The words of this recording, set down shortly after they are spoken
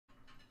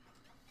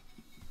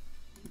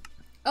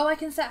Oh, I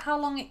can set how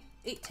long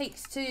it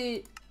takes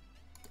to...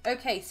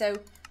 Okay, so...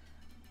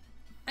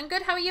 I'm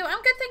good, how are you?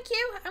 I'm good, thank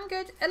you. I'm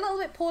good. A little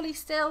bit poorly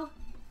still,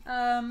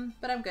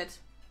 but I'm good.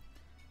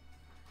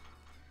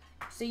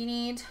 So you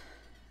need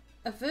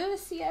a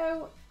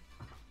Versio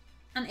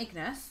and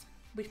Ignis,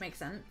 which makes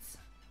sense.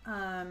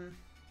 And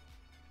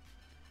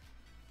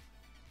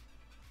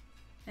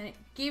it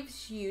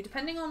gives you,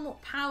 depending on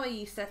what power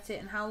you set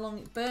it and how long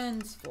it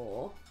burns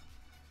for,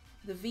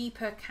 the V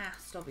per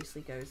cast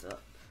obviously goes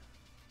up.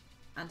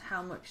 And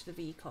how much the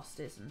V cost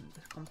is and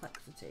the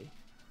complexity.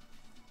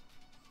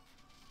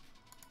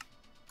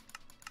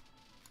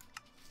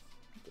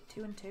 Make it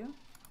 2 and 2.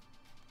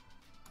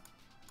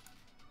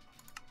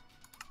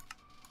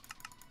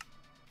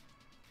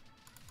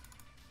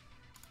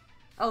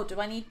 Oh,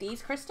 do I need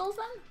these crystals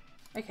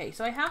then? Okay,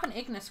 so I have an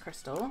Ignis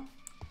crystal.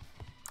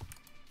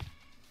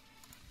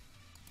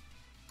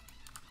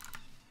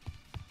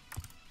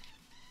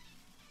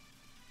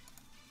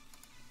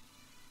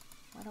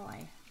 Where do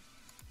I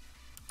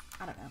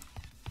don't know.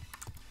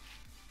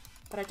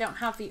 But I don't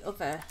have the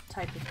other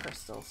type of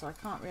crystal, so I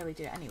can't really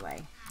do it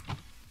anyway.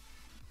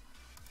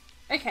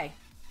 Okay.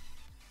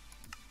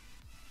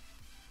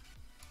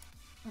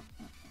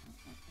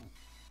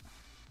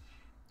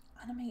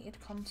 Animated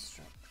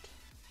construct.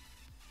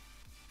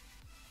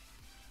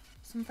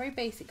 Some very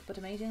basic but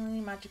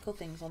amazingly magical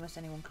things almost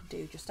anyone could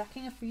do. Just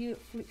stacking a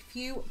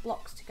few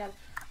blocks together.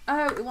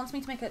 Oh, it wants me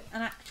to make an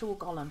actual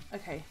golem.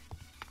 Okay.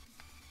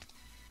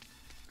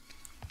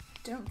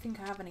 Don't think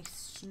I have any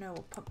snow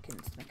or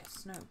pumpkins to make a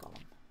snow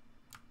golem.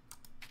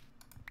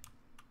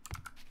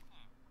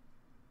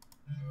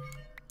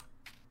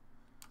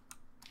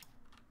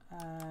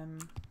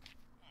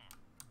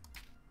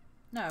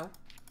 No.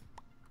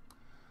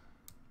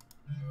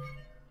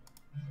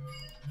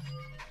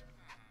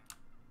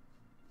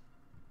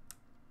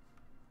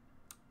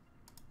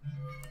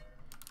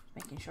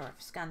 Making sure I've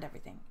scanned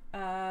everything.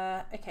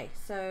 Okay,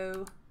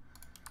 so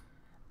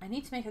I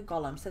need to make a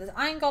golem. So there's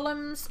iron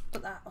golems,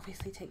 but that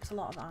obviously takes a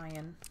lot of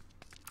iron.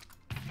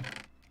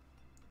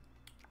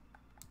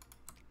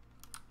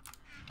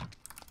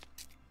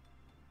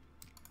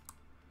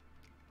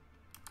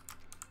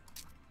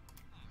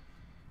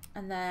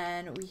 And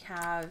then we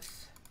have,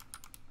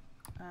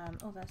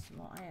 oh, there's some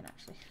more iron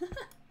actually.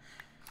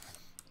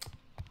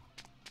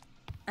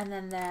 And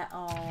then there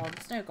are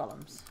the snow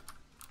golems.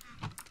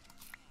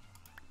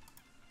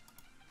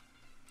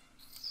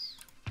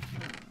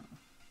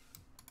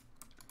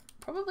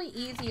 Probably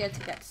easier to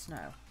get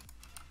snow.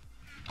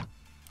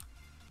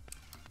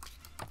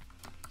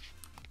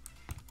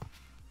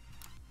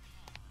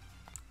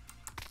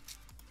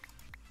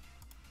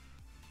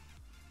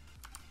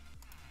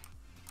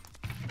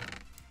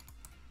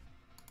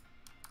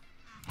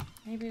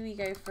 Maybe we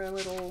go for a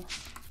little...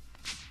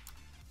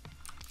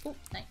 Oh,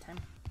 nighttime.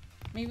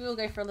 Maybe we'll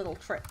go for a little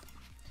trip.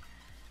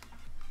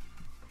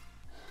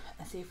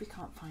 Let's see if we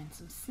can't find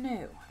some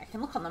snow. I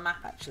can look on the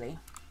map actually.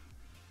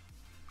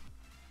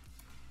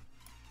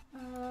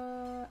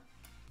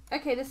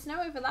 Okay, there's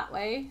snow over that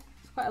way.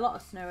 There's quite a lot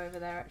of snow over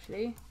there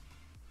actually.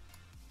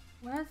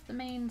 Where's the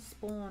main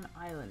spawn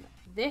island?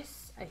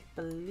 This, I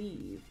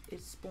believe,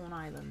 is Spawn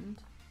Island.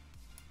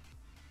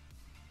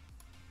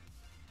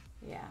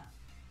 Yeah.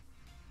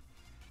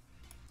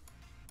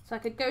 So I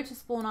could go to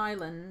Spawn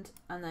Island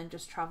and then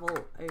just travel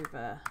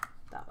over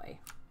that way.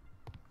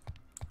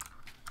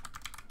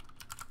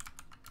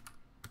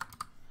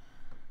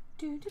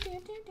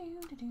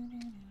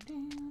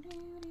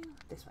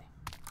 This way.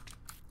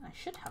 I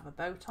should have a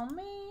boat on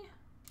me.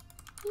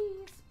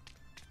 Please.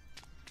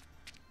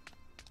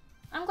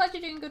 I'm glad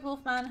you're doing good,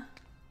 Wolfman.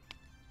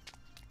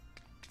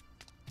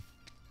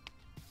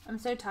 I'm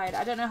so tired.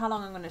 I don't know how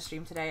long I'm going to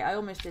stream today. I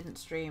almost didn't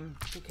stream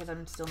because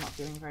I'm still not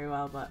feeling very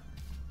well, but...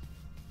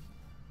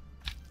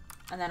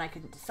 And then I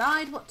couldn't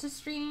decide what to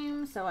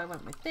stream, so I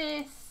went with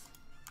this.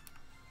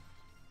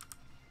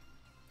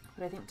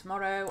 But I think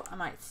tomorrow I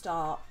might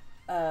start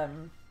our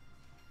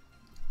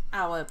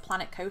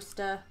Planet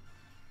Coaster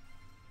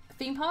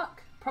theme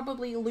park.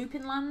 Probably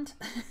Lupin Land.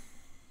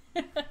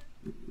 That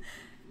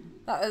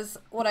was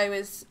what I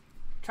was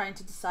trying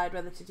to decide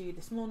whether to do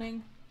this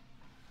morning.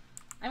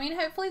 I mean,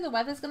 hopefully the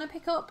weather's going to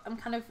pick up. I'm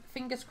kind of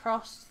fingers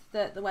crossed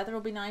that the weather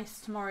will be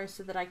nice tomorrow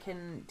so that I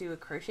can do a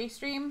crochet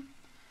stream.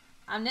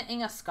 I'm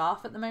knitting a scarf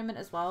at the moment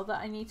as well that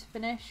I need to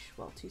finish.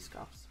 Well, 2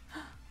 scarves.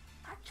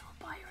 Actual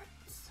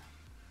pirates.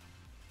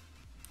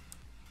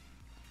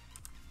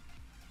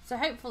 So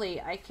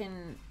hopefully I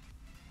can,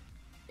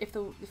 if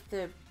the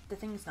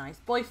thing's nice.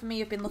 Boy, for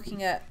me, I've been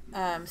looking at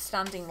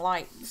standing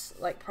lights,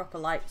 like proper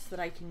lights that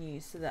I can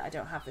use so that I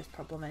don't have this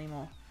problem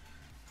anymore.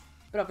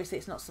 But obviously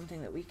it's not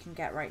something that we can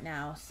get right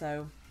now,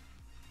 so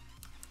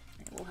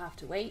it will have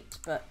to wait,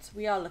 but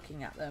we are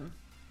looking at them.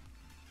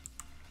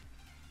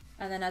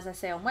 And then, as I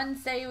say, on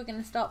Wednesday we're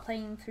going to start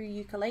playing through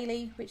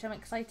ukulele, which I'm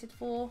excited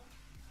for.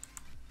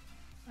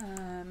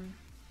 And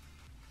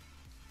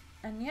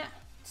yeah,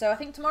 so I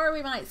think tomorrow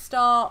we might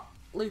start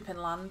Lupin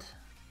Land.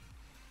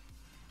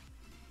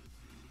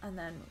 And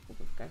then we'll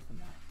go from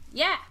there.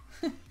 Yeah!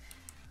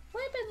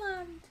 Lupin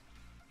Land!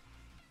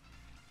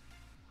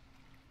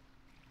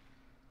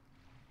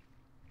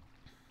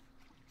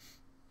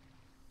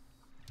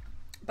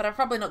 But I'm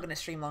probably not going to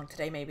stream long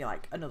today, maybe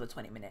like another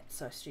 20 minutes.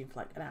 So I stream for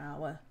like an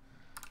hour.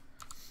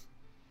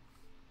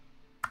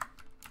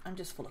 I'm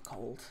just full of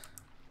cold.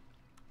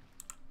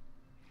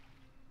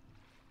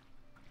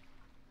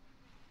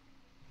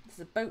 There's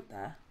a boat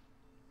there.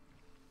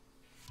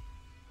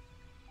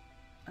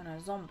 And a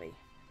zombie.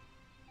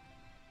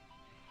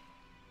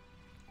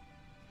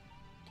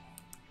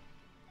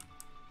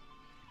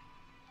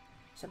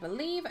 So I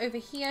believe over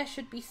here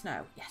should be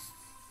snow. Yes.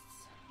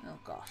 Oh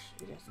gosh,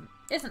 it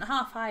isn't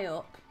half high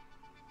up.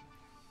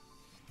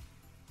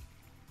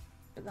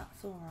 But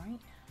that's alright.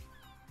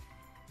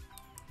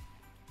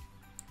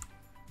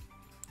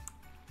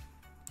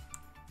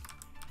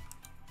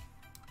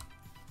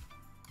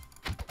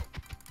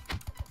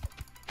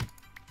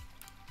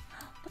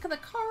 Look at the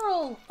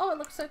coral! Oh, it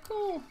looks so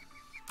cool!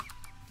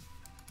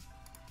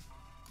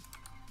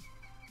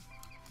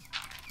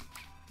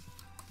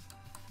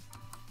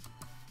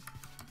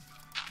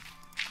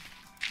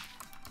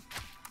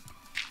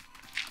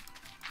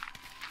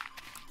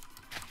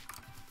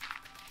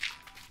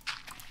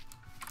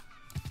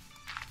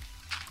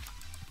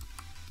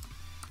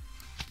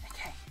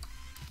 Okay,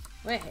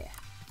 we're here.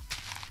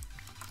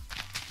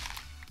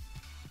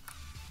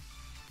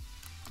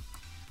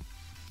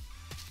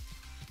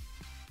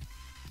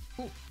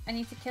 Ooh, I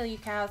need to kill you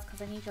cows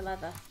because I need your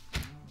leather.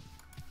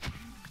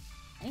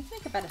 I need to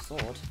make a better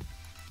sword.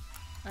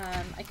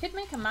 I could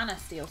make a mana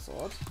steel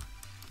sword.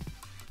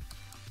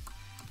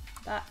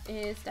 That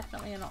is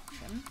definitely an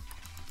option.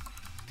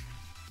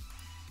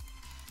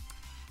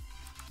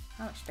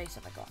 How much space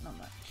have I got? Not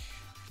much.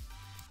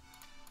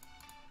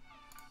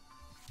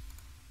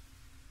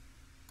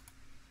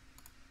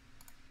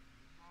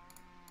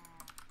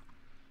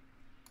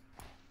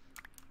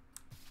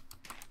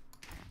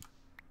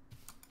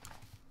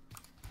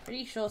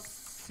 Pretty sure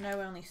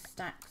snow only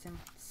stacks in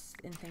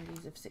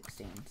thingies of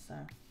 16, so.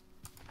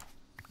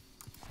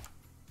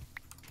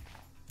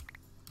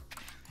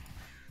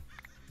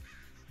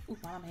 Ooh,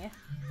 while I'm here.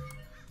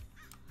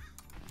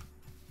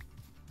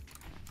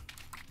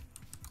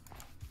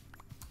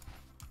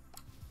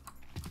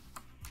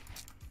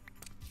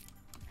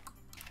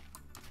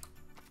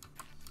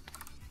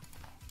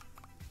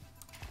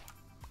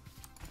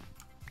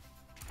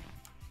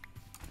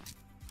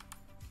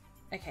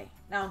 Okay,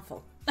 now I'm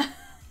full.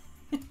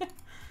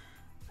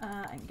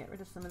 I can get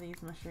rid of some of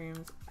these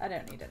mushrooms. I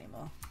don't need any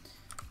more.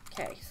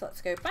 Okay, so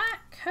let's go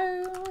back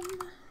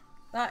home.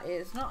 That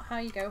is not how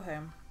you go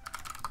home.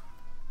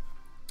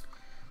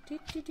 Do,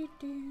 do, do,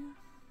 do.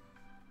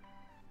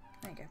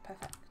 There you go,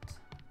 perfect.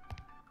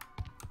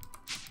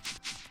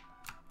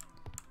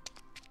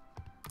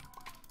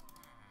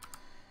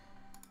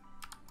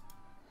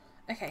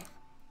 Okay.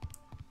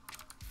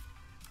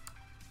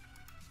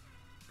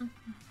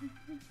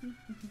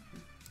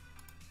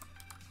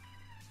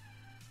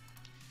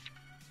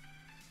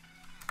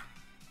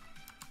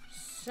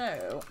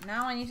 So,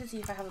 now I need to see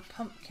if I have a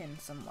pumpkin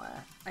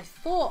somewhere. I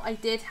thought I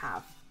did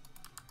have.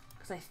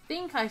 Because I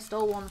think I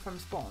stole one from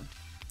spawn.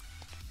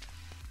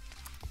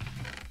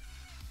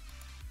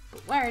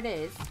 But where it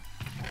is,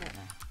 I don't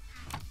know.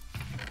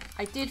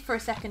 I did for a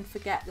second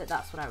forget that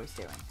that's what I was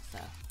doing, so.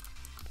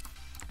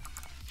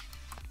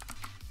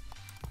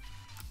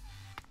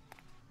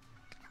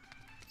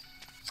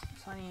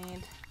 So I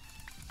need...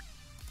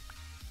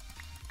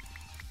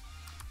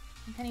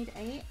 I think I need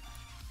 8.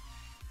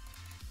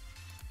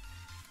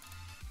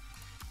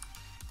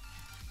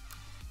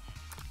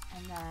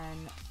 And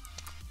then,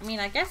 I mean,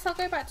 I guess I'll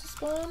go back to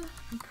spawn.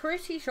 I'm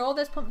pretty sure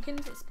there's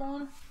pumpkins at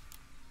spawn.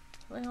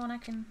 The only one I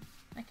can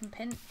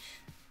pinch.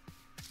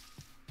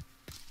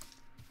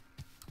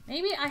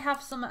 Maybe I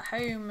have some at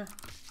home,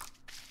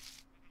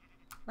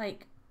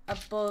 like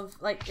above,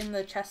 like in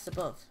the chests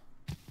above.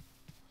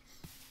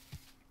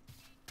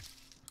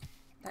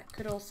 That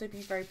could also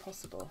be very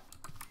possible.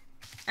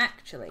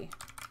 Actually.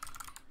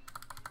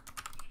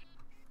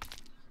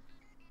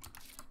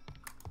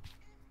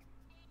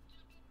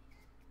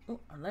 Oh,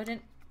 I'm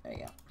loading. There you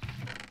go.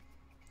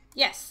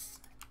 Yes!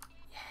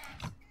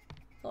 Yes!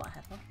 Thought I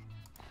had one.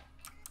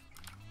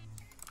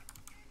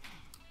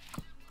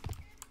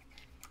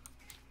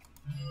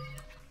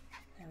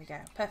 There we go.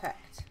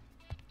 Perfect.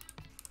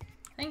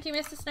 Thank you,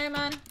 Mr.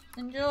 Snowman.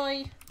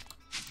 Enjoy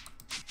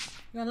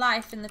your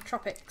life in the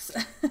tropics.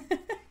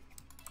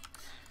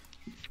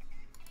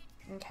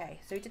 Okay,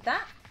 so we did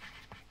that.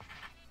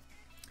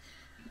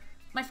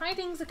 My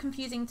findings are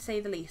confusing to say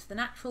the least. The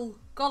natural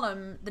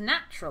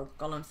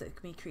golems that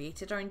can be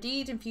created are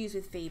indeed infused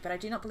with V, but I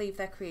do not believe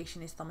their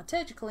creation is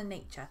thaumaturgical in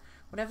nature.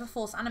 Whatever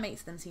force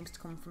animates them seems to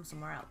come from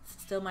somewhere else.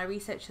 Still, my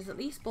research has at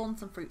least borne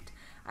some fruit.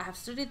 I have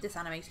studied this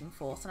animating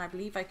force, and I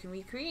believe I can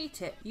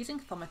recreate it using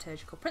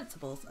thaumaturgical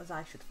principles, as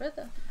I should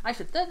further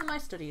my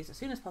studies as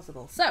soon as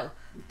possible. So,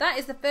 that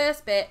is the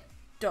first bit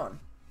done.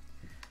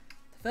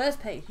 The first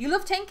page. You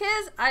love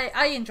tinkers?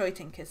 I enjoy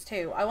tinkers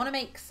too. I want to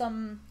make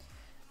some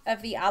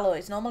of the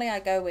alloys. Normally I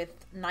go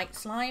with night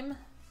slime,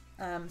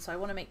 so I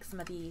want to make some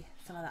of the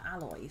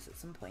alloys at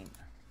some point.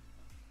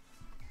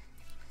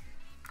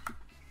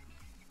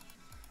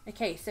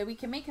 Okay, so we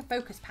can make a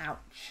focus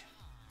pouch.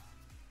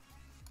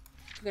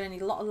 we're going to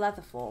need a lot of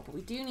leather for, but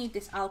we do need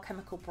this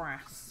alchemical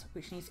brass,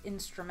 which needs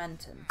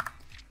instrumentum,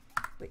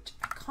 which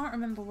I can't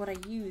remember what I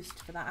used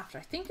for that after.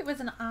 I think it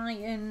was an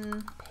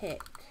iron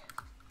pick.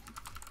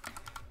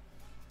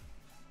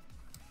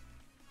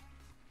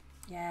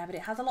 Yeah, but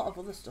it has a lot of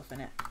other stuff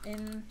in it.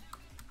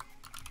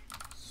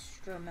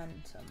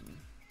 Instrumentum.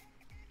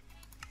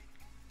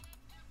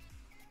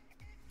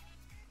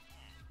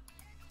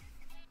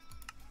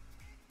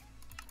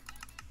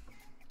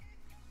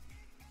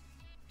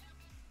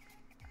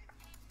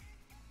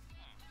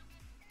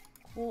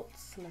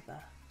 Quartz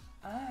sliver.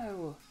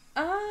 Oh.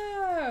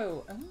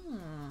 Oh.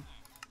 Mm.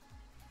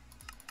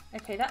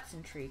 Okay, that's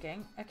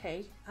intriguing.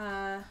 Okay.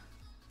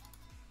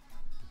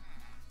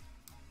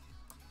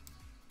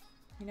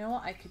 You know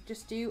what? I could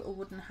just do a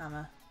wooden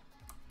hammer.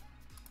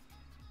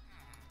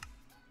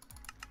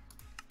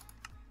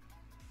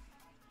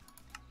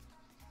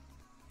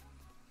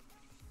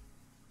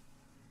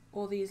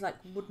 Or these like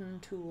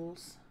wooden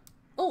tools.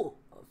 Oh,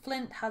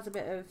 flint has a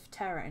bit of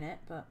terror in it,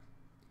 but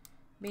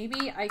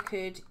maybe I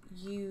could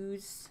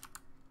use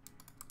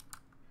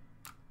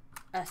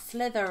a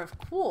slither of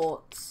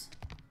quartz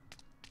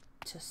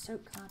to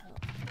soak that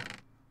up.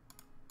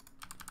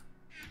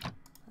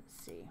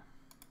 Let's see.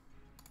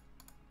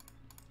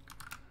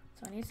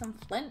 So I need some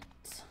flint.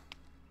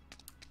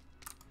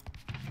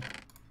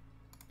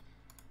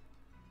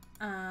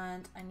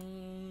 And I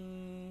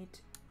need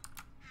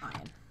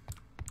iron.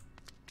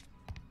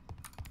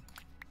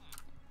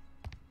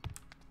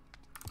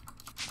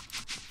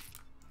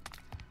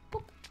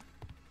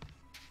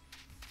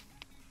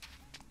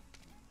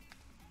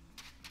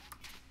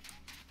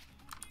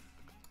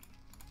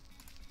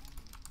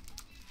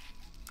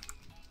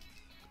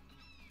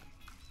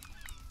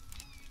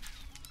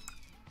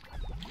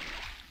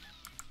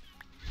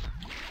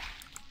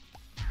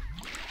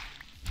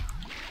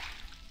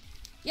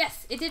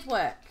 Yes, it did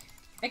work.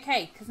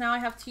 Okay, because now I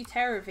have 2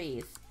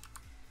 Terravs.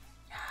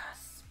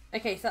 Yes.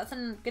 Okay, so that's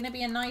going to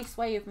be a nice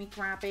way of me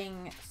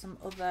grabbing some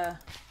other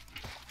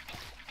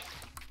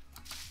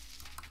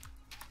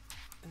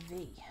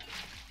V.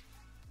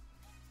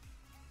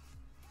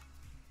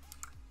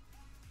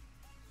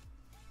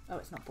 Oh,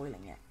 it's not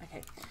boiling yet.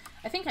 Okay.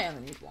 I think I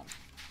only need 1.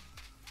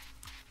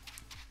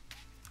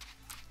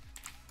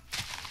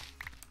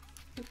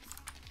 Oops.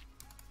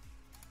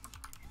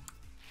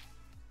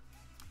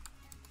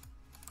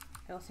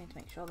 I also need to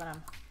make sure that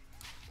I'm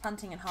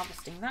planting and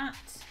harvesting that.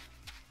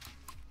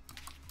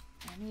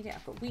 I need it.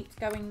 I've got wheat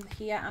going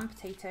here and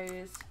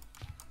potatoes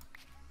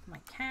for my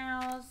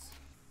cows,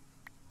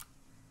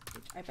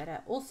 which I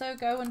better also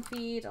go and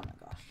feed. Oh my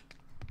gosh.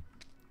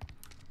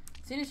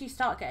 As soon as you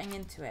start getting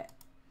into it,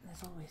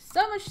 there's always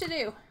so much to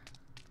do.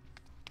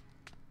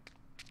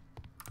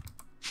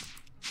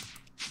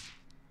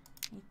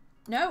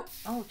 No.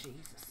 Oh,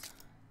 Jesus.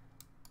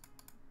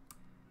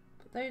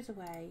 Put those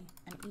away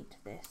and eat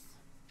this.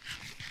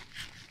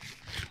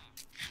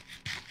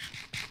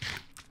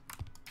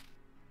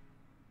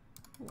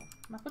 Ooh,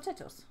 my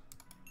potatoes.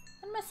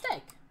 And my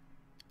steak.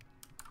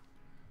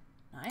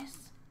 Nice.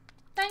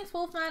 Thanks,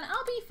 Wolfman.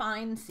 I'll be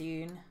fine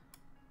soon.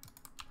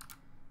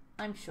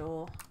 I'm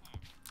sure.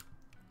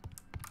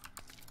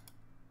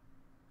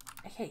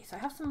 Okay, so I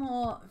have some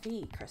more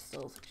V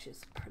crystals, which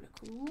is pretty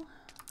cool.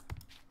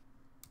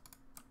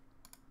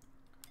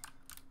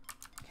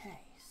 Okay,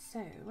 so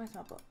where's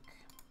my book?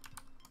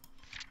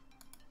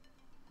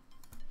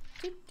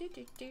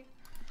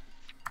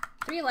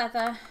 3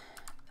 leather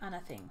and a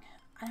thing.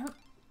 I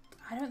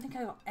don't think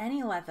I got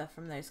any leather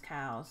from those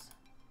cows.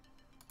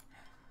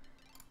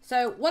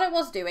 So what I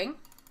was doing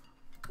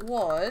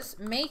was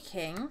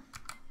making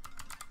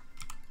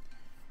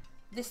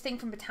this thing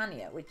from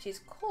Britannia, which is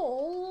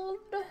called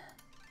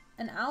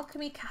an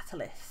alchemy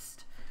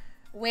catalyst,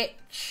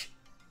 which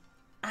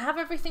I have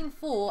everything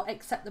for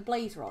except the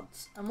blaze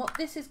rods. And what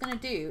this is going to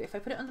do, if I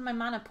put it under my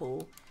mana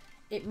pool,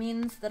 it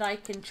means that I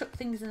can chuck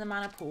things in the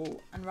mana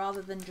pool, and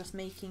rather than just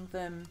making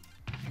them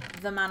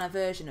the mana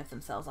version of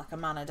themselves, like a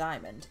mana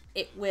diamond,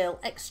 it will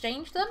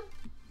exchange them,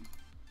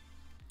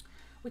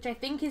 which I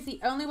think is the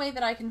only way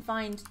that I can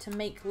find to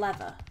make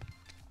leather.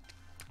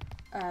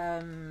 So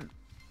I'm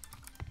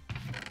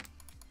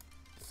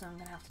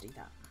going to have to do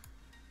that.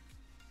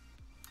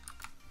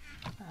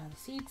 The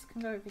seeds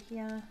can go over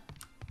here.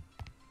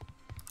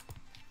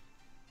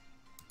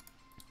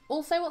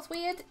 Also, what's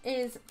weird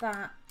is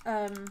that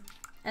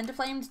ender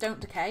flames don't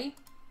decay.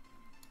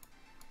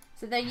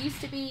 So there used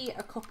to be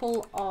a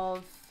couple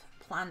of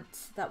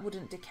plants that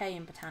wouldn't decay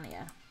in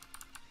Britannia.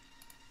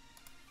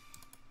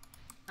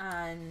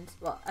 And,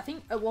 well, I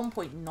think at one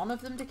point none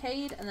of them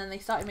decayed, and then they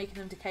started making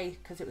them decay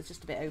because it was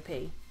just a bit OP.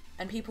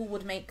 And people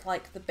would make,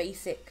 like, the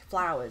basic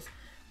flowers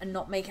and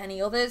not make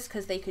any others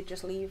because they could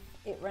just leave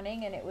it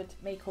running and it would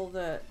make all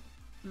the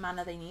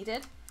mana they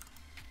needed.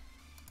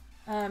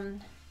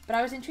 But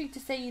I was intrigued to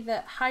see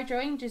that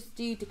hydrangeas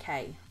do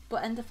decay,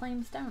 but ender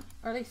flames don't.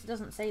 Or at least it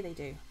doesn't say they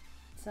do.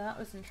 So that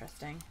was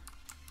interesting.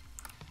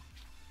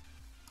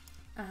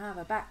 I have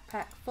a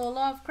backpack full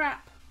of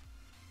crap.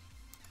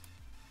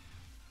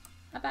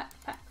 A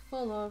backpack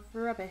full of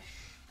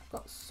rubbish. I've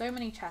got so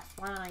many chests.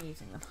 Why aren't I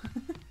using them?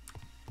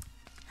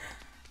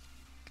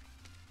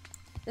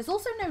 There's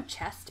also no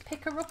chest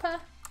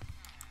picker-upper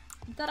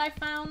that I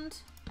found,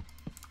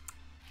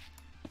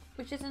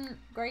 which isn't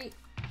great.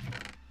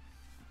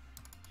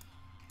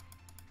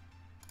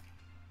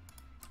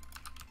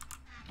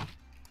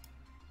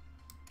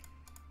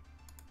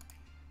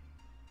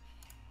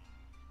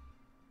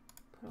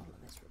 Put all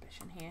of this rubbish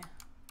in here.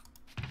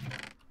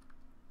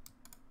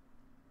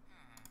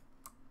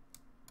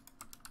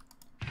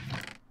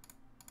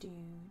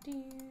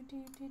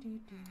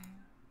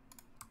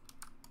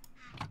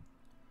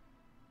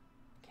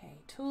 Okay,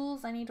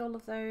 tools, I need all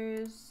of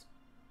those.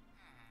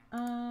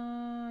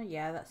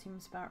 Yeah, that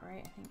seems about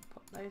right. I think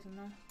put those in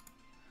there.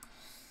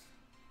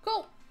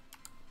 Cool.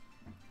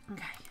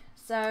 Okay,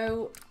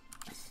 so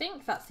I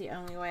think that's the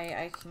only way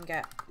I can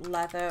get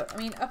leather. I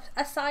mean,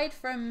 aside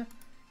from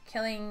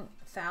killing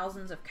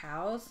thousands of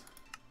cows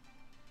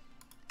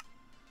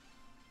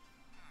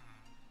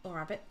or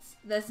rabbits,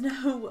 there's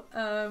no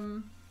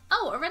oh,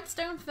 a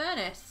redstone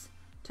furnace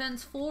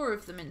turns 4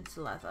 of them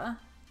into leather.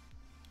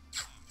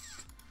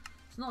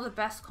 It's not the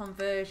best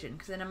conversion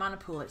because in a mana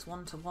pool it's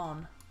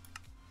 1-to-1.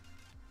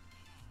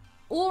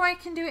 Or I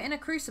can do it in a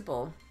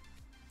crucible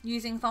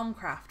using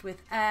Thaumcraft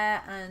with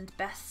air and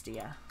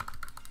bestia.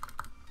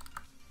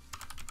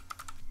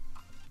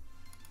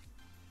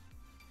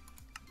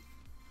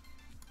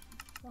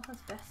 What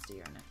has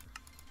bestia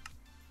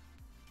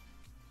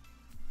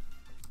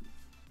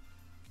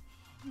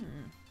in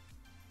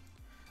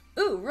it?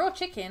 Ooh, raw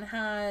chicken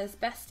has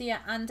bestia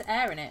and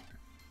air in it,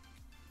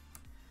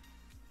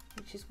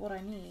 which is what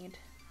I need.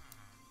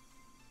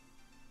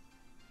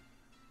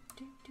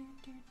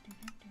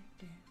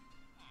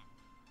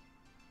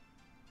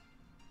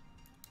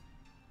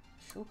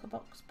 Shulker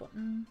box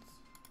buttons.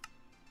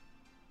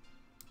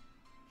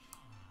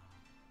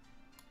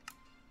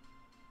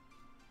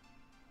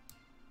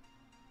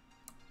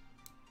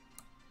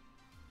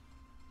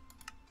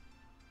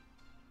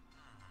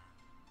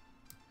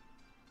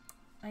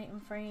 Item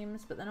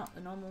frames, but they're not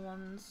the normal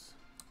ones.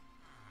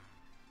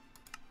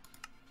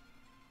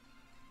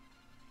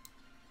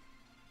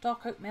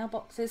 Dark oak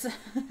mailboxes.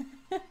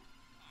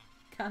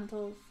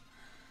 Candles.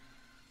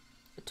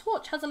 The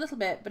torch has a little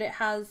bit, but it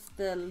has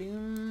the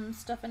loom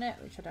stuff in it,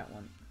 which I don't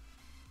want.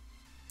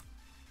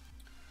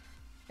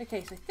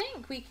 Okay, so I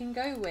think we can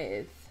go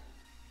with...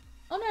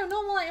 Oh no,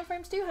 normal item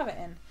frames do have it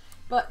in,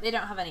 but they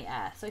don't have any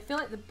air. So I feel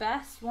like the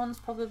best one's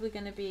probably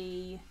going to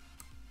be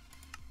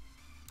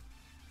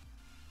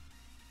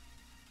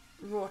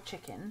raw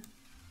chicken.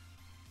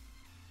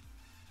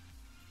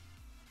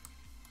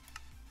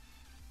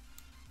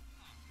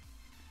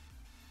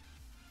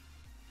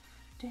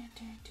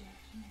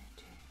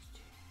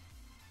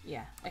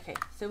 Yeah, okay,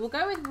 so we'll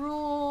go with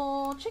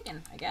raw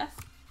chicken, I guess.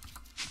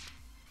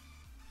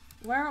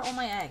 Where are all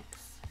my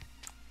eggs?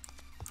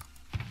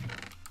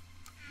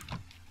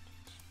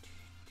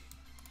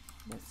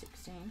 There's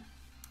 16.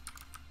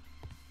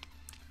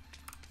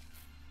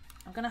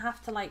 I'm gonna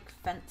have to like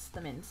fence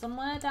them in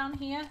somewhere down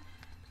here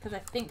because I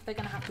think they're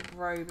gonna have to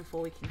grow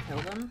before we can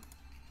kill them.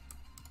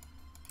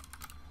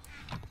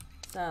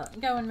 So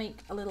go and make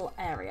a little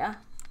area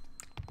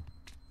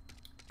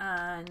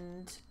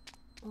and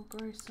we'll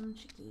grow some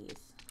chickies.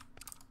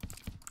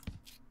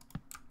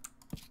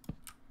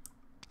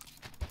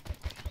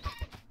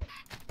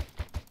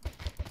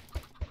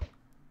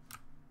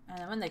 And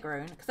then when they're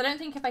grown, because I don't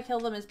think if I kill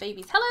them as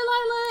babies. Hello,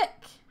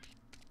 Lilac!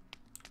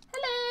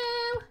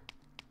 Hello!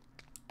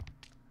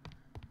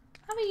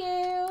 How are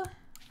you?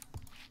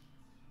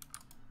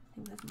 I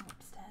think there's more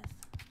upstairs.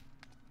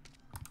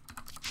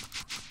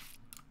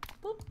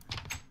 Boop.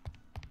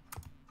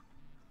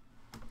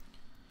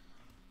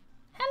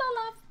 Hello,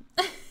 love!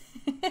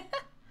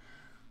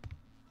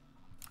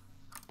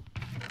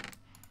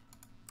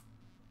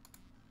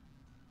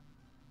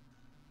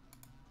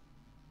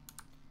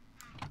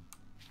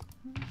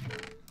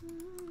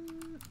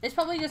 It's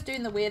probably just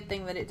doing the weird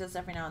thing that it does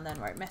every now and then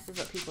where it messes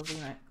up people's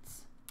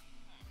emotes.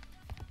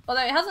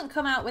 Although it hasn't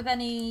come out with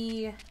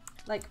any,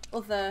 like,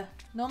 other...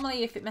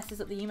 Normally if it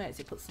messes up the emotes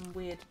it puts some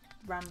weird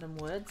random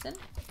words in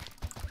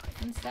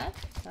instead,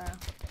 so...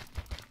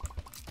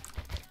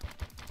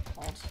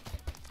 Odd.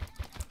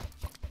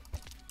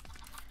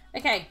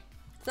 Okay,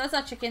 so that's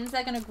our chickens.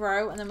 They're going to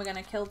grow and then we're going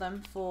to kill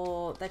them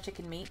for their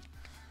chicken meat.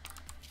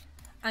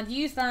 And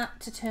use that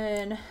to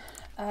turn...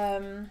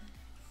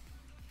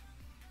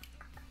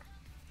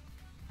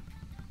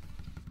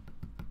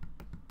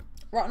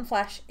 rotten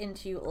flesh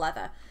into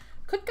leather.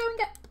 Could go and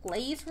get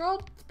blaze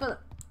rods,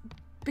 but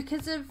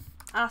because of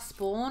our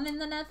spawn in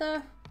the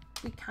nether,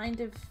 we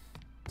kind of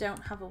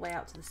don't have a way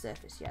out to the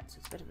surface yet, so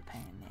it's a bit of a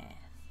pain in the ass.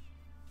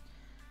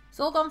 It's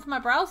all gone for my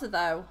browser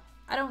though.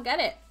 I don't get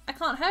it. I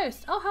can't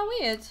host. Oh, how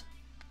weird.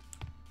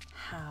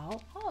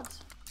 How odd.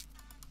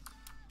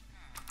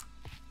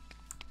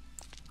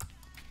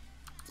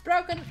 It's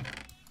broken.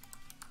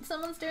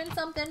 Someone's doing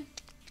something.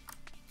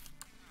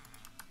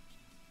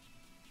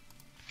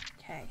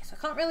 Okay, so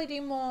I can't really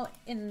do more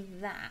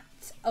in that.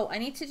 Oh, we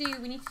need to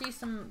do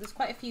some, there's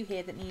quite a few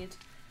here that need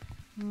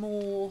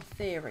more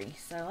theory.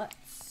 So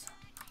let's...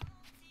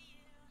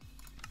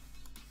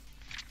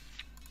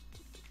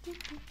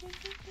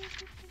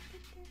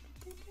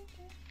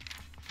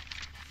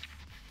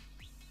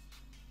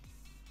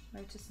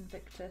 Lotus and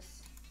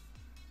Victus.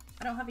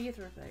 I don't have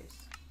either of those.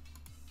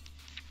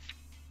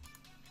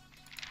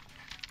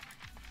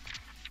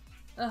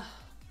 Ugh.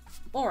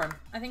 Aurum.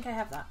 I think I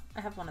have that.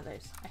 I have one of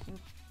those. I can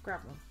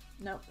grab them.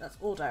 Nope, that's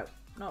Ordo,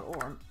 not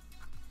Aurum.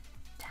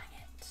 Dang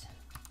it.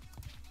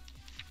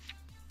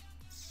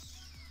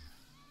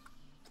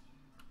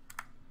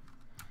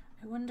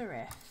 I wonder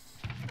if...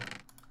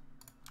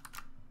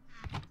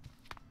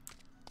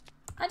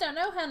 I don't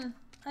know, hun.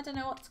 I don't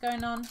know what's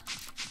going on.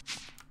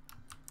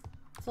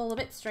 It's all a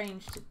bit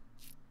strange to...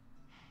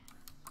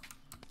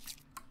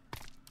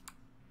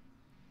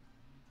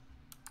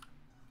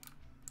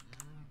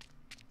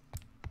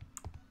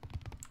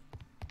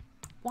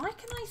 Why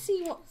can I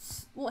see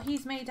what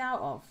he's made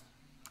out of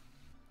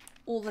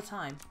all the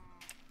time?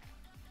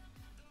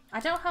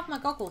 I don't have my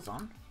goggles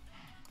on.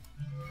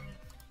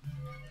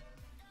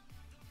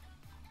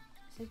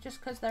 Is it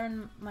just because they're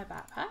in my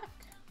backpack?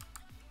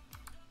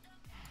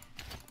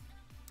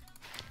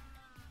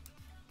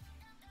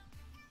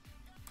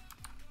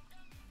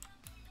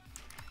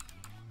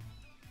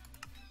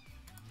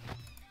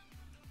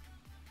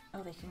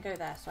 Oh, they can go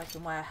there so I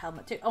can wear a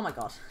helmet too. Oh my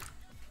god.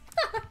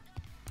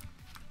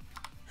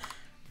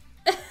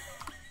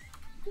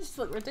 Just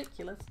look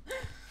ridiculous.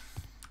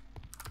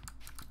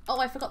 Oh,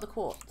 I forgot the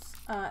quartz.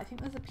 I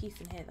think there's a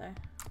piece in here though.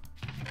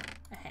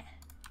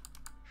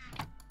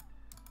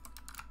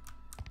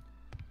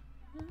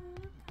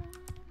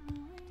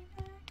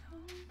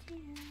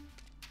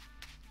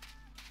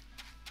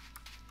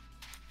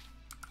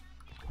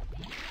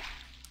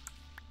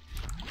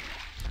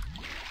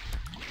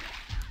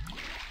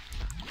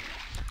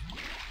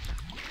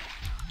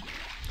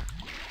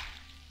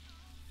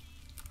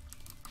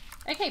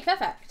 Okay,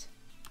 perfect.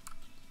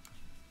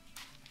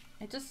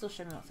 It does still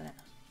show me what's in it.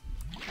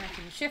 And I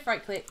can shift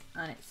right click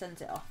and it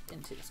sends it off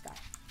into the sky.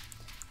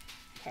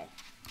 Okay.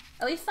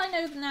 At least I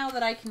know now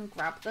that I can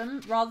grab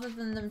them rather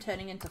than them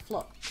turning into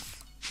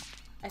flux.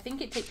 I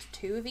think it takes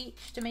 2 of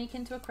each to make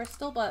into a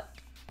crystal, but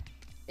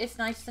it's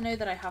nice to know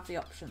that I have the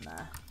option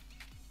there.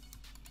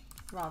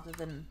 Rather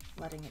than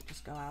letting it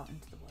just go out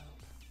into the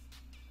world.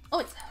 Oh,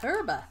 it's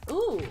Herba.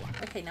 Ooh.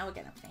 Okay, now we're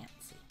getting fancy.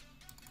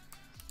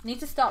 Need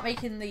to start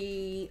making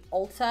the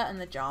altar and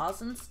the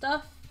jars and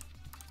stuff.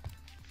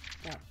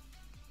 Yeah.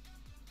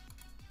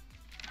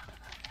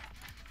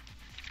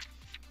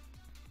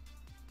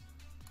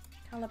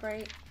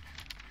 Calibrate.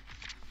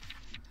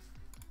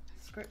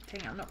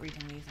 Scripting. I'm not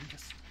reading these, I'm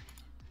just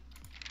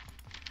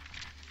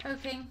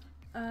poking.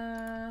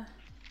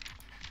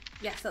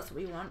 Yes, that's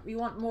what we want. We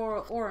want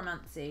more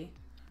oromancy.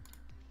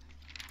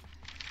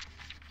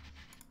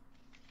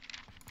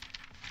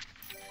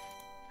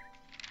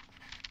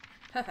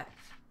 Perfect.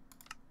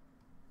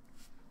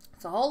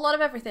 It's a whole lot of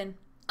everything.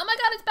 Oh my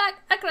god, it's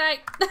back! I cried!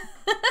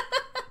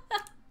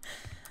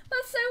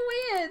 That's so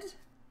weird.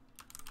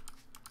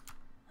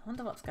 I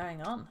wonder what's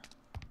going on.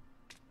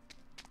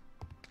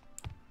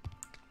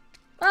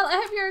 Well,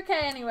 I hope you're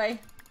okay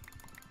anyway.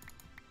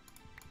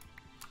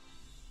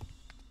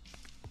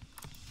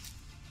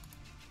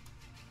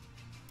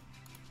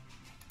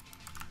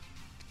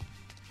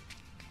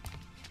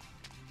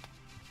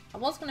 I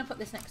was going to put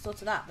this next door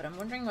to that, but I'm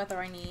wondering whether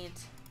I need...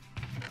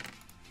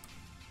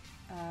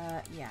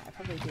 yeah, I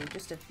probably do.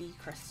 Just a V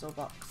crystal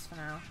box for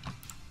now.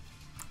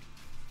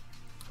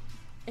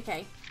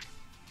 Okay.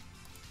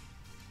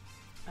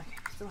 Okay,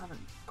 I still haven't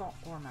got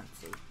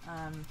Oromancy.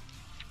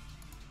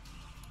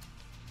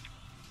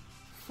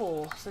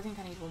 4, so I think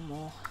I need one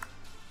more.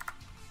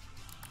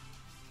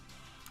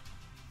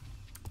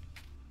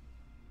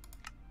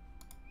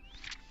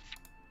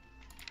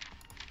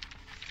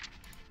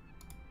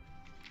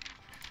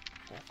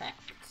 Perfect.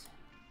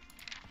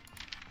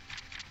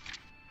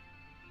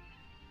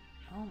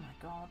 Oh my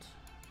god.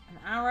 An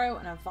arrow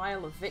and a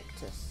vial of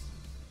Victus.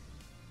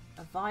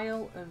 A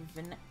vial of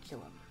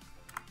Vinculum.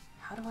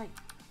 How do I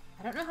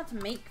don't know how to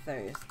make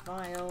those.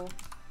 Vial.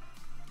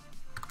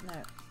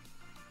 No.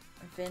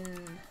 There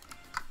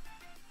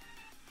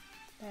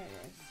it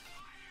is.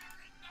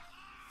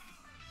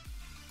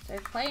 So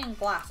clay and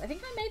glass. I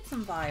think I made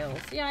some vials.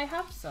 Yeah, I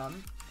have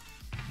some.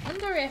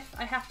 Wonder if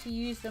I have to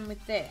use them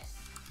with this.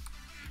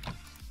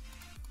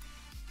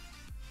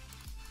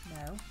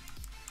 No.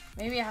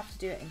 Maybe I have to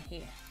do it in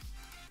here.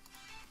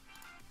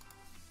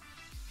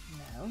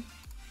 No.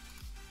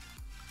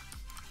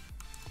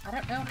 I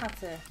don't know how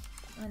to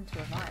put them into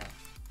a vial.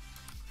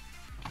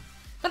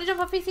 Gotta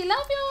jump off PC.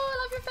 Love you!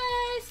 Love your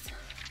face!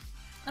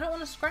 I don't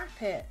want to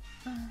scrap it.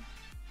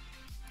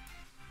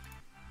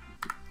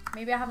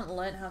 Maybe I haven't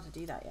learned how to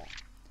do that yet.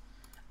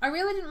 I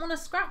really didn't want to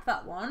scrap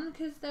that one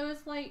because there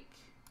was like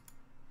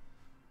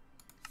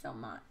so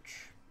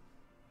much.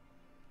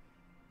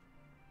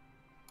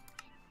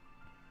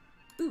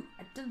 Ooh,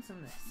 I've done some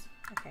of this.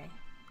 Okay.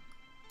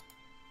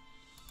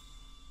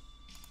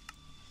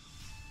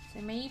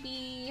 So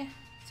maybe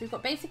we've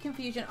got basic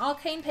infusion,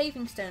 arcane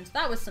paving stones.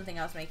 That was something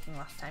I was making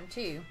last time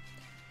too.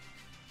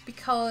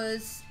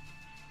 Because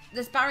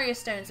there's barrier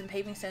stones and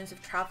paving stones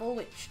of travel,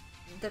 which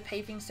the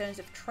paving stones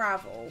of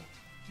travel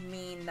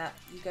mean that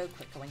you go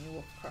quicker when you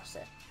walk across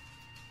it.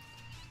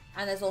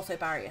 And there's also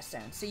barrier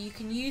stones. So you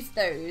can use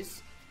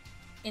those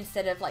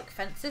instead of like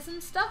fences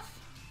and stuff,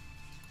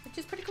 which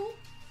is pretty cool.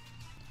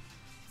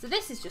 So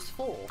this is just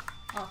 4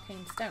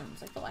 arcane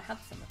stones. I thought I had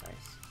some of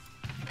those.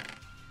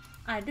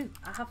 I do.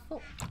 I have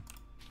 4.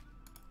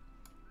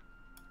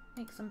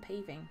 Make some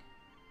paving.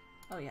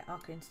 Oh yeah,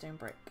 arcane stone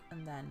brick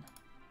and then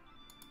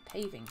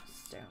paving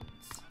stones.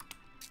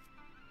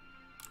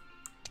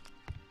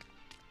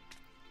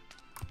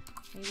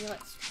 Maybe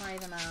let's try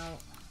them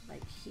out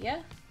like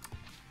here.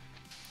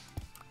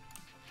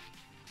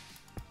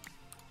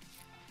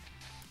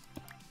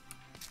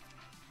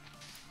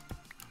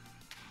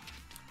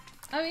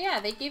 Oh yeah,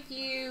 they give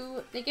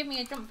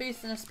me a jump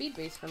boost and a speed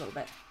boost for a little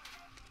bit.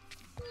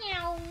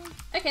 Meow.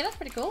 Okay, that's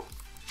pretty cool.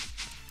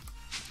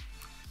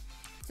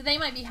 So they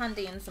might be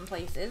handy in some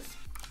places.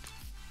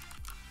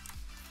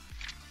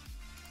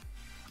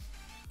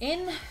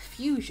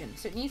 Infusion.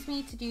 So it needs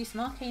me to do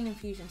some arcane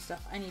infusion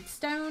stuff. I need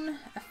stone,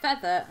 a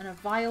feather, and a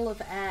vial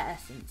of air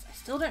essence. I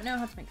still don't know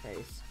how to make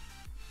those.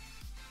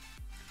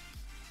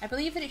 I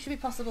believe that it should be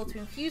possible to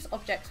infuse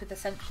objects with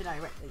ascension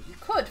directly. You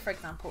could, for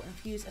example,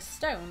 infuse a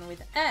stone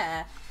with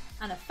air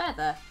and a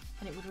feather,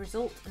 and it would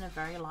result in a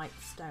very light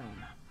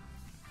stone.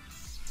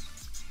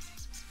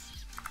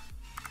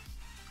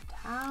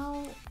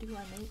 How do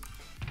I make...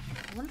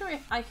 I wonder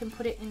if I can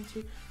put it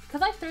into...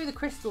 Because I throw the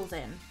crystals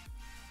in,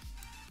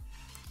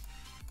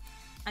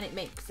 and it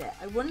makes it.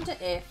 I wonder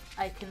if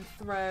I can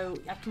throw...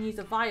 I can use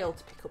a vial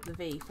to pick up the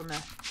V from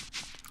a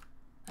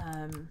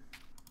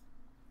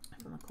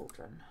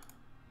cauldron.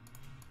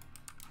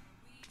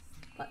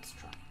 Let's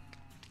try.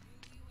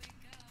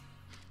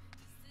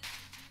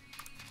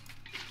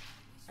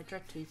 I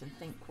dread to even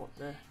think what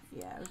the...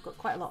 Yeah, we've got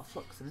quite a lot of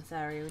flux in this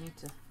area. We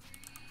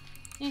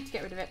need to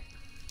get rid of it.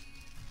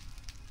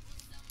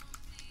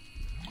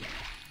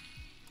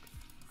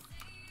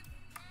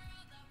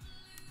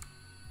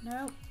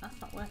 No,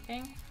 that's not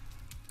working.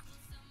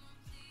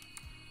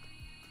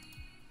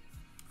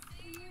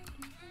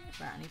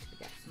 Right, I need to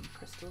get some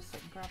crystals so I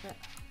can grab it.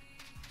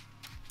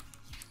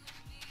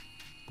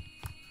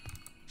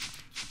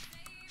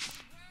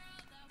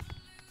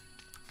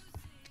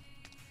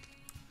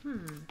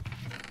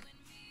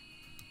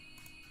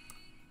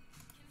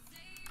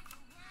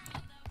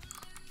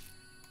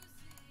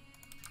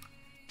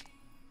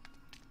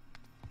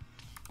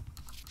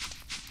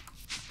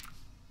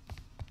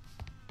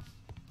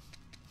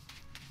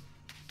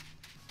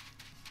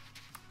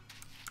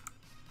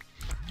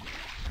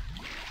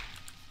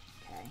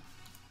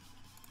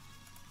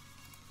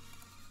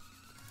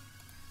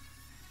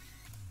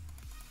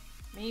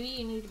 Maybe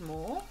you need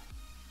more.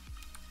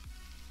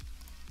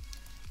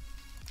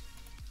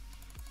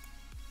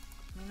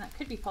 I mean, that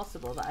could be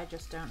possible, but I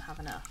just don't have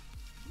enough.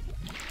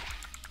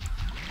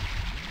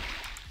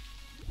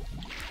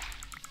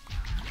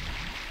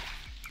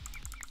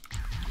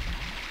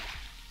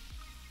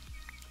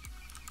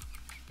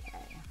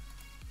 Okay.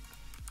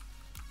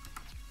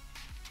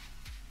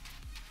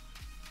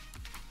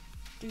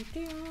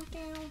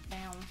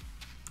 Down.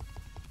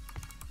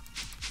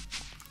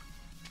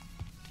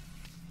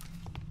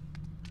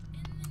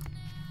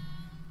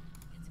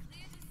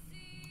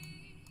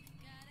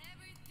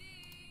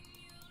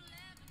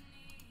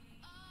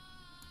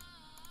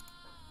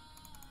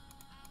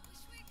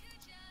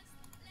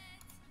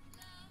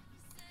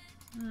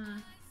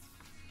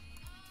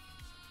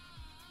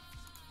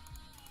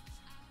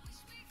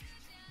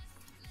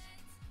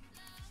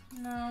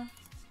 No.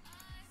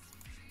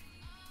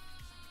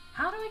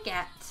 How do I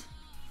get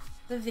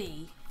the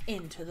V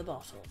into the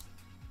bottle?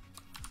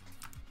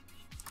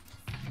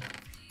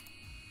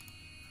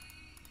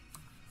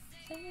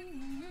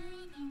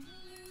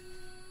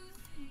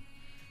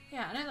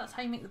 Yeah, I know that's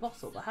how you make the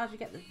bottle, but how do you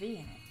get the V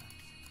in it?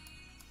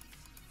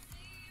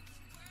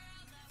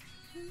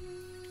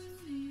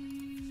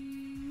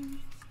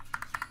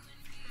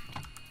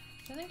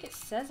 I don't think it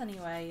says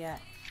anywhere yet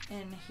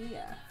in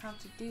here how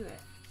to do it.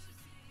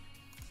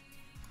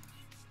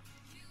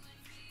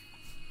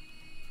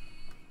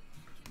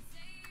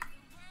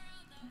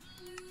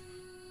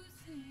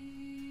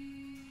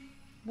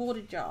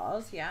 Water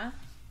jars, yeah.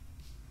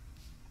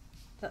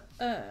 The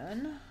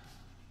urn.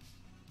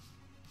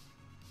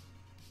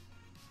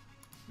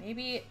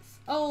 Maybe it's...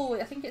 Oh,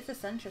 I think it's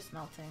Essentia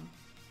smelting.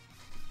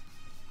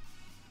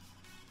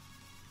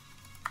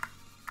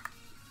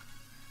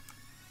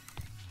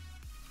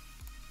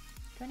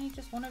 Do I need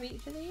just one of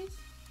each of these?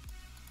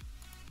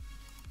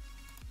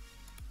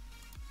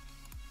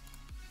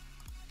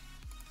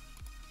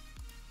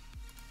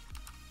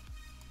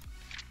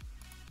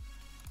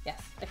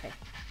 Yes, okay.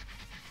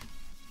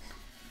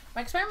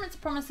 My experiments are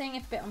promising,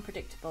 if a bit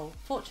unpredictable.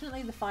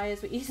 Fortunately, the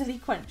fires were easily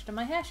quenched and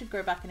my hair should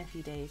grow back in a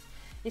few days.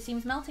 It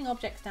seems melting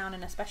objects down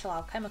in a special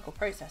alchemical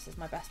process is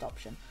my best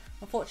option.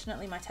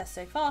 Unfortunately, my tests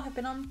so far have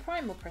been on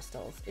primal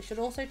crystals. It should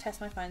also test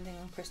my finding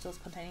on crystals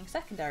containing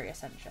secondary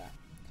essentia.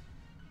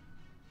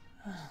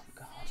 Oh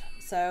god.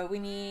 So we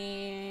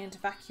need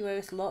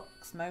Vacuose,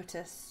 Lux,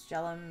 Motus,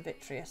 Gelum,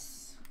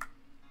 Vitreous.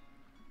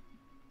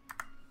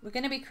 We're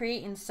going to be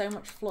creating so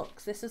much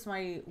flux. This is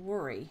my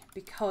worry,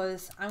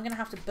 because I'm going to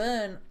have to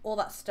burn all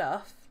that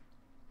stuff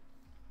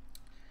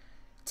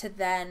to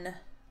then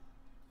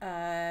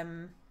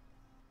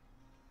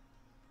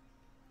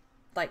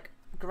like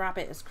grab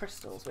it as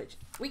crystals, which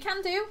we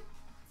can do,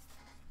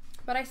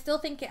 but I still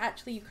think it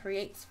actually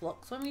creates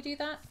flux when we do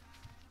that.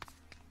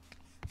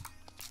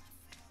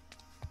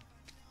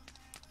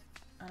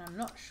 And I'm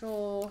not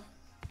sure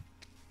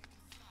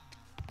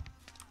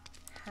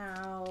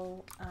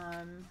how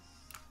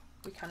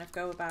we kind of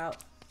go about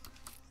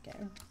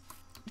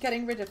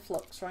getting rid of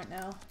flux right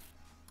now.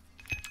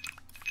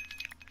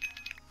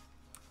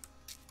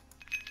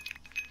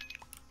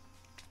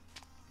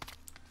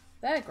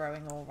 They're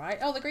growing all right.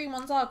 Oh, the green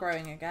ones are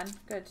growing again.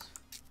 Good.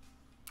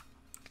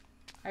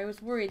 I was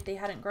worried they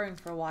hadn't grown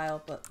for a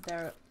while, but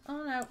they're...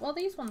 Oh no, well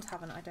these ones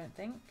haven't, I don't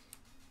think.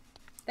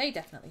 They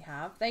definitely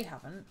have. They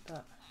haven't,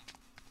 but...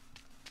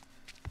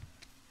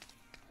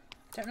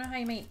 I don't know how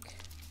you make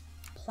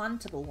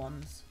plantable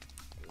ones.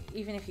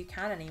 Even if you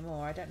can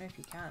anymore, I don't know if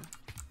you can.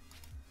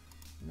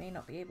 You may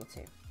not be able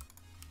to.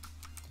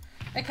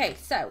 Okay,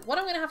 so what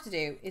I'm going to have to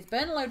do is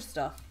burn a load of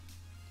stuff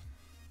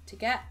to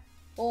get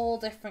all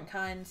different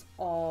kinds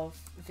of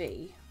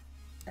V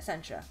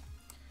essentia.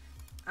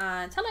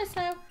 And hello,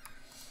 Snow.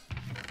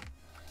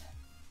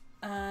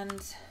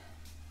 And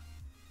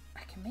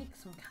I can make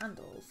some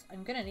candles.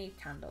 I'm going to need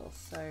candles,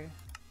 so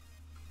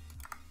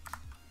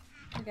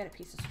I'll get a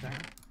piece of string.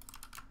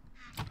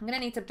 I'm going to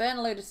need to burn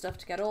a load of stuff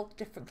to get all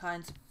different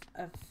kinds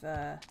of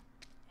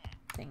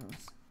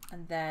things.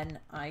 And then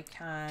I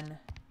can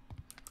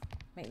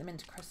make them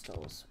into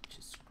crystals, which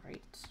is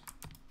great.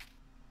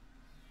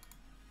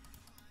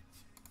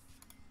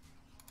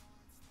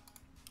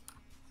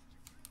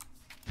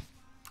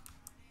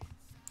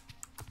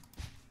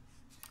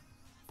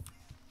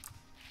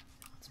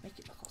 Let's make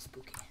it look all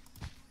spooky.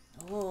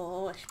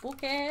 Oh,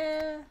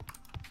 spooky!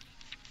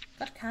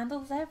 Got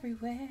candles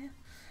everywhere.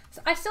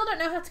 So I still don't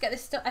know how to get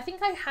this stuff. I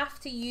think I have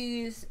to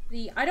use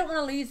the... I don't want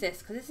to lose this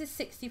because this is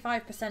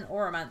 65%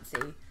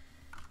 Oromancy.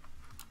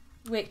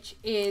 Which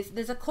is...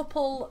 There's a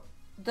couple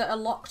that are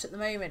locked at the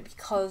moment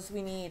because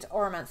we need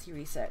Oromancy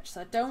research.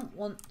 So I don't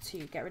want to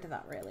get rid of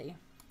that really.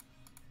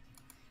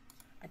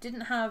 I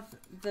didn't have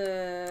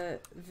the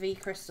V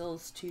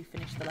crystals to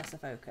finish the lesser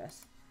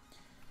focus.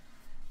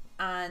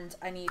 And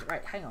I need...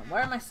 Right, hang on.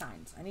 Where are my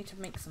signs? I need to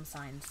make some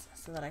signs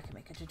so that I can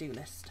make a to-do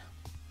list.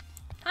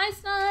 Hi,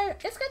 Snow.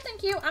 It's good,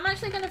 thank you. I'm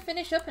actually going to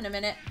finish up in a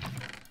minute.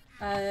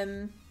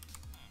 I'm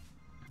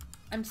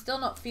still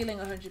not feeling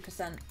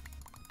 100%.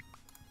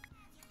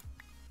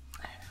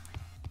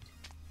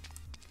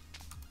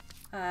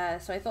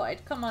 So I thought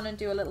I'd come on and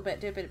do a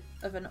bit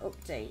of an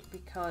update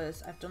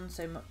because I've done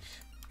so much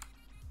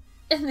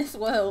in this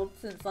world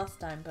since last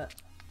time, but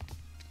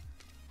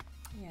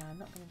yeah, I'm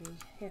not going to be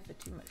here for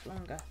too much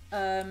longer.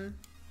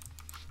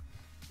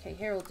 Okay,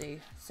 here will do.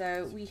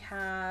 So we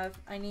have,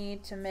 I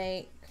need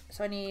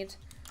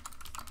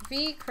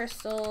V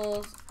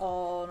crystals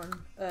on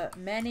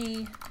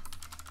many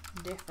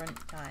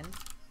different kinds.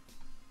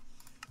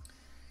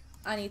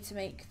 I need to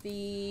make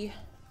the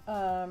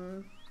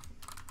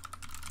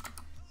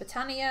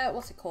Botania,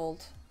 what's it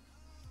called?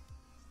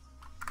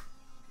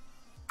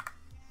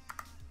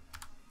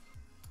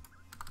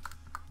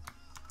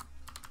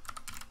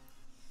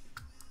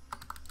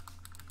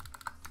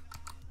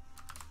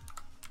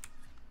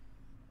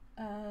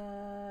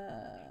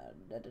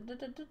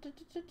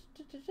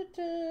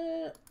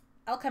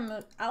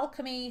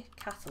 Alchemy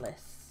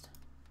Catalyst.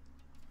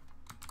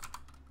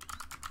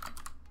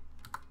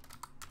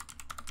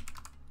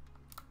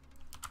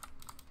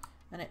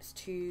 And it's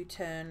to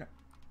turn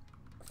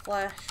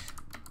flesh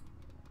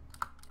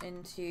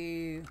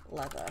into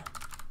leather.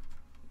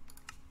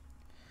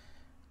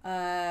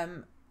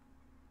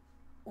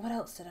 What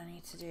else did I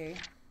need to do?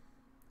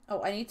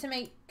 Oh, I need to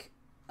make...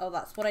 Oh,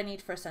 that's what I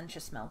need for Essentia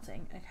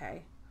smelting.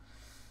 Okay.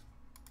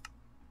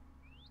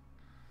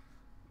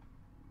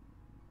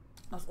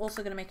 I was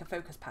also going to make a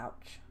focus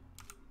pouch.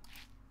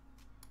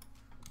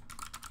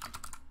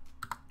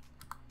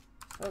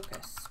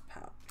 Focus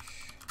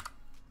pouch.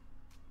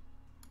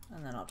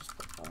 And then I'll just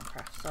put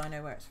Thorncraft so I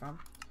know where it's from.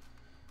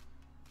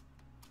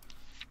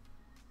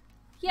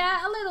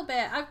 Yeah, a little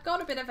bit. I've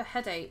got a bit of a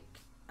headache.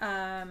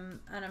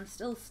 And I'm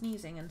still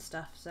sneezing and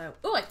stuff, so...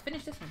 Oh, I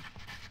finished this one.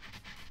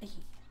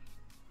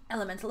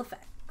 Elemental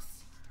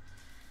effects.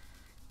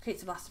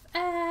 Creates a blast of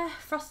air.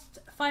 Frost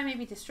fire may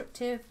be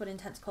destructive, but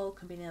intense cold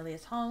can be nearly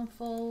as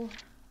harmful.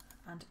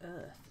 And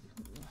earth.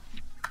 Ooh.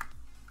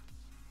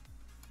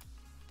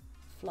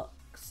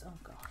 Flux. Oh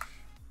gosh.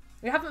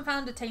 We haven't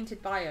found a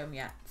tainted biome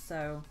yet,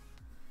 so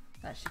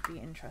that should be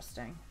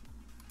interesting.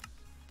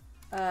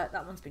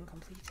 That one's been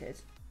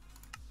completed.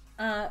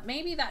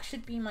 Maybe that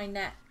should be my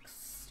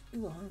next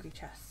Ooh, a hungry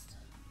chest.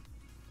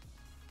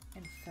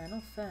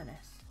 Infernal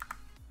furnace.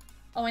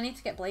 Oh, I need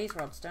to get blaze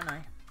rods, don't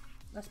I?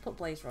 Let's put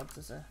blaze rods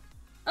as a...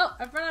 Oh,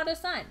 I've run out of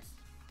signs.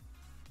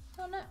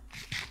 Oh no.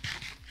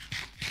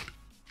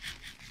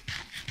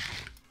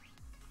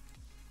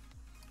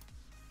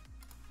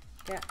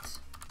 Get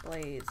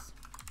blaze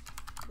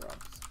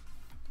rods.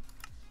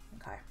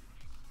 Okay.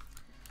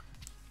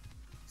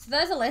 So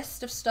there's a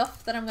list of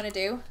stuff that I'm going to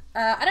do.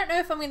 I don't know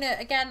if I'm going to...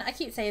 Again, I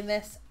keep saying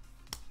this.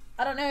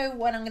 I don't know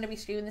when I'm going to be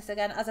streaming this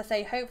again. As I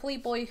say, hopefully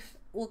Boyf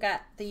will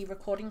get the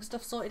recording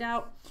stuff sorted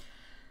out.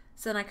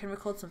 So then I can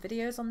record some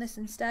videos on this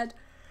instead.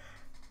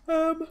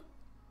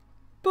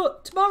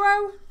 But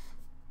tomorrow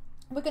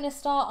we're going to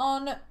start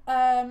on,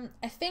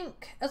 I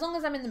think, as long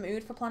as I'm in the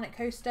mood for Planet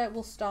Coaster,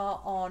 we'll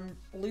start on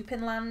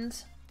Loopin'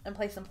 Land and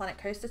play some Planet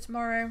Coaster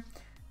tomorrow.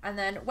 And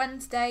then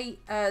Wednesday,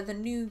 the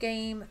new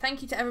game.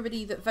 Thank you to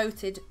everybody that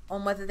voted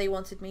on whether they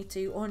wanted me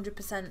to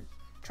 100%,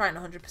 try and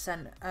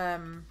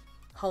 100%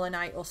 Hollow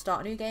Knight or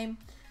start a new game.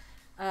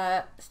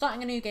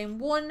 Starting a new game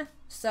 1,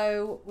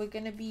 so we're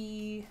going to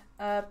be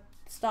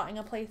starting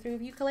a playthrough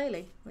of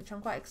Yooka-Laylee, which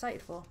I'm quite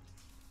excited for.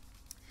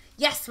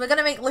 Yes, we're going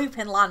to make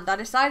Loopin' Land. I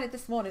decided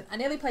this morning. I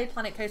nearly played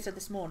Planet Coaster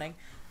this morning,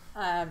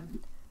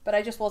 but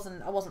I just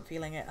wasn't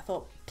feeling it. I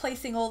thought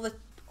placing all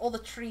the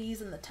trees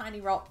and the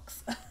tiny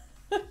rocks,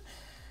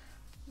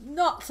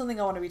 not something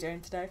I want to be doing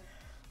today.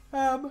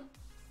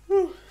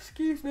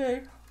 Excuse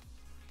me.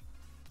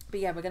 But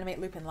yeah, we're going to make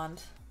Loopin'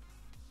 Land.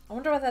 I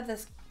wonder whether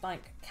there's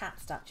like cat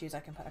statues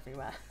I can put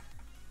everywhere.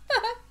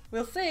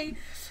 We'll see.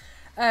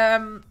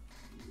 But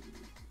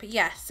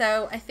yeah,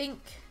 so I think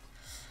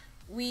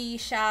we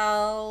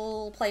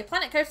shall play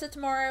Planet Coaster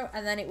tomorrow,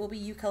 and then it will be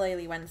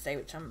Yooka-Laylee Wednesday,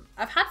 which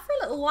I've had for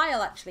a little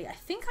while actually. I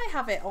think I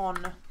have it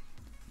on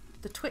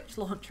the Twitch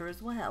launcher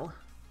as well.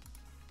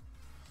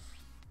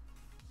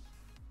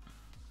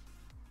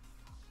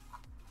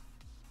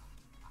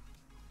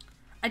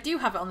 I do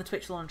have it on the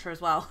Twitch launcher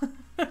as well.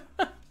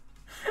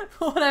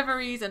 For whatever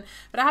reason,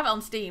 but I have it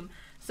on Steam,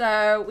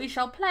 so we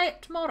shall play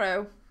it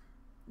tomorrow.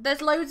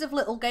 There's loads of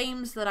little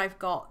games that I've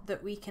got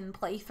that we can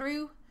play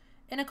through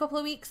in a couple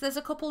of weeks. There's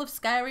a couple of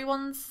scary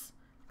ones,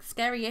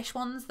 scary-ish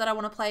ones that I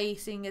want to play,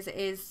 seeing as it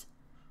is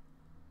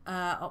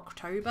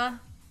October.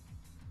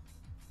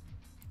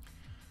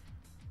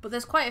 But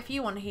there's quite a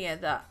few on here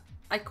that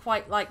I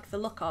quite like the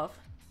look of.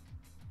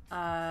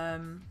 That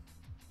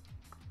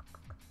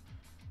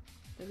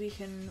we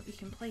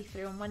can play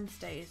through on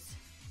Wednesdays.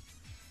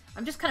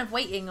 I'm just kind of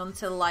waiting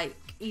until like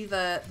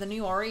either the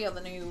new Ori or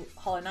the new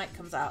Hollow Knight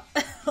comes out,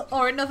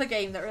 or another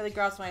game that really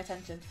grabs my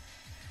attention.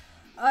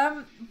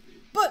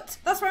 But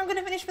that's where I'm going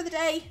to finish for the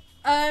day.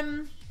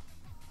 I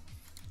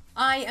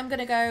am going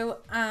to go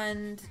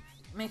and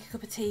make a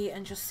cup of tea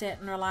and just sit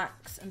and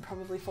relax and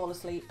probably fall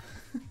asleep.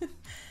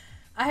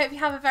 I hope you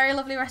have a very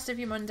lovely rest of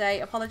your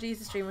Monday. Apologies,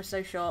 the stream was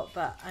so short,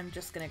 but I'm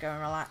just going to go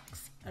and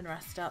relax and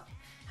rest up.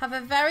 Have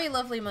a very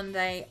lovely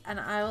Monday, and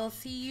I will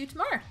see you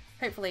tomorrow,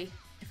 hopefully,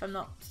 if I'm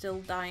not still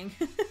dying.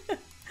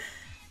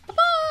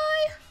 Bye-bye!